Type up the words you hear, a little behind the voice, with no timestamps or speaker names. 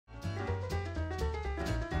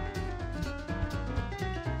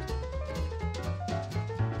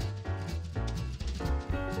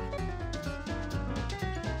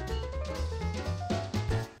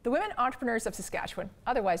The Women Entrepreneurs of Saskatchewan,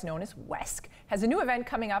 otherwise known as WESK, has a new event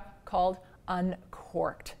coming up called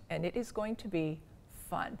Uncorked, and it is going to be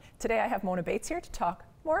fun. Today I have Mona Bates here to talk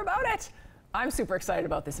more about it. I'm super excited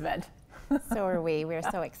about this event. So are we. We're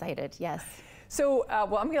so excited, yes. So,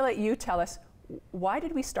 well, I'm going to let you tell us, why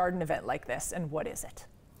did we start an event like this, and what is it?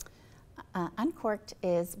 Uncorked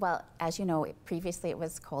is, well, as you know, previously it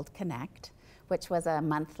was called Connect, which was a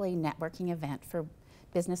monthly networking event for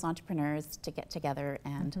business entrepreneurs to get together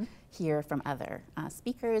and hear from other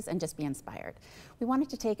speakers and just be inspired. We wanted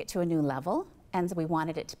to take it to a new level, and we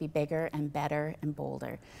wanted it to be bigger and better and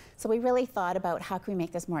bolder. So we really thought about how can we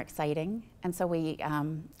make this more exciting, and so we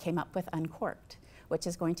came up with Uncorked, which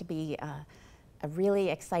is going to be a really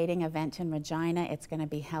exciting event in Regina. It's going to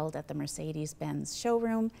be held at the Mercedes-Benz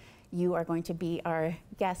showroom. You are going to be our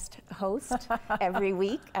guest host every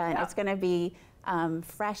week, and it's going to be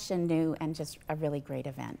fresh and new and just a really great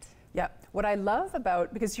event. Yeah, what I love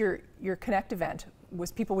about, because your Connect event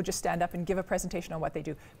was people would just stand up and give a presentation on what they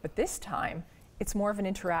do, but this time it's more of an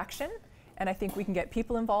interaction, and I think we can get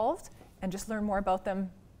people involved and just learn more about them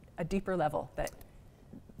a deeper level that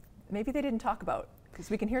maybe they didn't talk about, because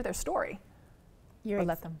we can hear their story.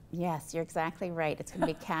 Let them. Yes, you're exactly right. It's going to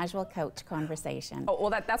be casual couch conversation. Oh,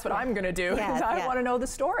 well, that's what I'm going to do. Yes, I want to know the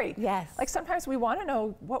story. Yes. Like sometimes we want to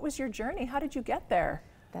know, what was your journey? How did you get there?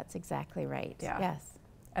 That's exactly right. Yeah. Yes.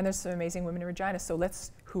 And there's some amazing women in Regina. So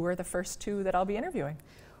who are the first two that I'll be interviewing?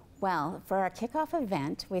 Well, for our kickoff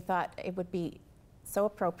event, we thought it would be so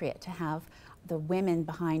appropriate to have the women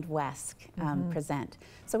behind WESK present.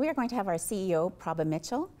 So we are going to have our CEO, Prabha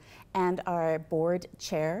Mitchell, and our board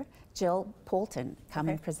chair, Jill Poulton, come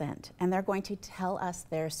and present. And they're going to tell us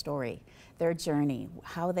their story, their journey,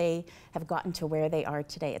 how they have gotten to where they are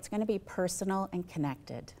today. It's going to be personal and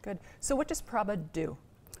connected. Good. So what does Prabha do?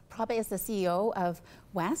 Prabha is the CEO of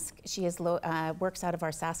WESK. She is works out of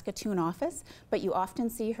our Saskatoon office, but you often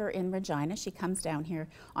see her in Regina. She comes down here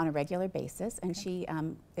on a regular basis, and she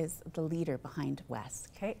is the leader behind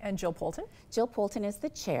WESK. Okay, and Jill Poulton? Jill Poulton is the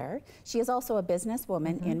chair. She is also a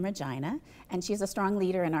businesswoman in Regina, and she's a strong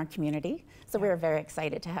leader in our community. So we're very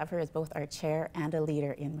excited to have her as both our chair and a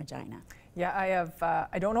leader in Regina. Yeah,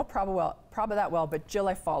 I don't know Prabha that well, but Jill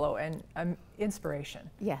I follow, and I'm inspiration.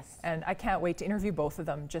 Yes. And I can't wait to interview both of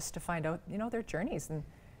them just to find out, their journeys. And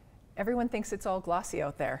everyone thinks it's all glossy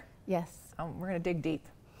out there. Yes. We're going to dig deep.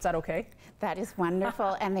 Is that okay? That is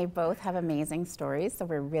wonderful, and they both have amazing stories, so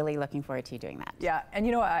we're really looking forward to you doing that. Yeah,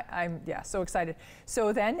 and I'm so excited.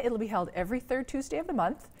 So then it'll be held every third Tuesday of the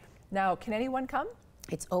month. Now, can anyone come?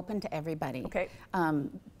 It's open to everybody. Okay.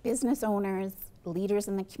 Business owners, leaders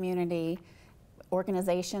in the community,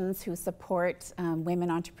 organizations who support women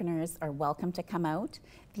entrepreneurs are welcome to come out.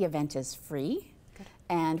 The event is free. Good.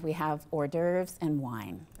 And we have hors d'oeuvres and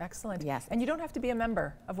wine. Excellent. Yes. And you don't have to be a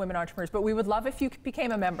member of Women Entrepreneurs, but we would love if you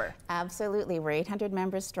became a member. Absolutely. We're 800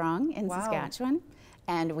 members strong in Saskatchewan,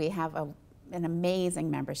 and we have an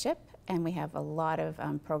amazing membership, and we have a lot of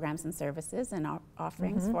programs and services and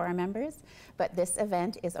offerings for our members. But this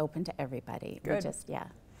event is open to everybody. Good.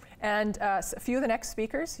 And a few of the next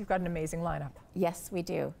speakers, you've got an amazing lineup. Yes, we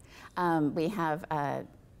do. We have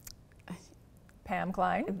Pam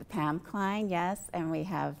Klein. Pam Klein, yes, and we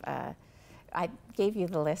have, I gave you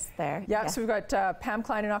the list there. Yeah, so we've got Pam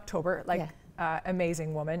Klein in October,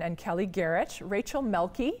 amazing woman, and Kelly Garrett, Rachel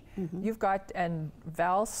Melky, you've got, and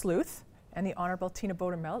Val Sleuth, and the Honorable Tina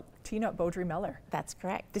Beaudry-Meller. That's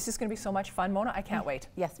correct. This is going to be so much fun, Mona. I can't wait.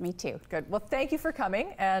 Yes, me too. Good. Well, thank you for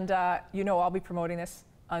coming, and I'll be promoting this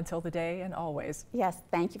until the day and always. Yes,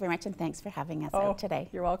 thank you very much, and thanks for having us out today.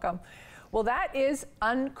 You're welcome. Well, that is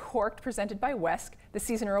Uncorked, presented by WESK. The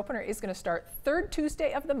season opener is going to start third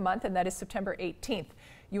Tuesday of the month, and that is September 18th.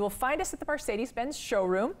 You will find us at the Mercedes-Benz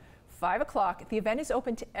showroom, 5 o'clock. The event is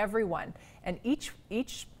open to everyone, and each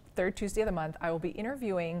third Tuesday of the month, I will be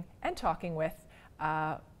interviewing and talking with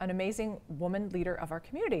an amazing woman leader of our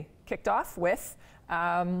community. Kicked off with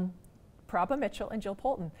Prabha Mitchell and Jill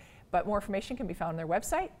Poulton. But more information can be found on their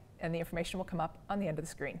website, and the information will come up on the end of the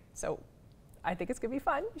screen. So I think it's going to be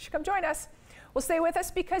fun. You should come join us. Well, stay with us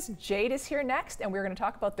because Jade is here next, and we're going to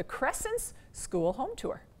talk about the Crescent's School Home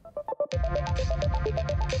Tour.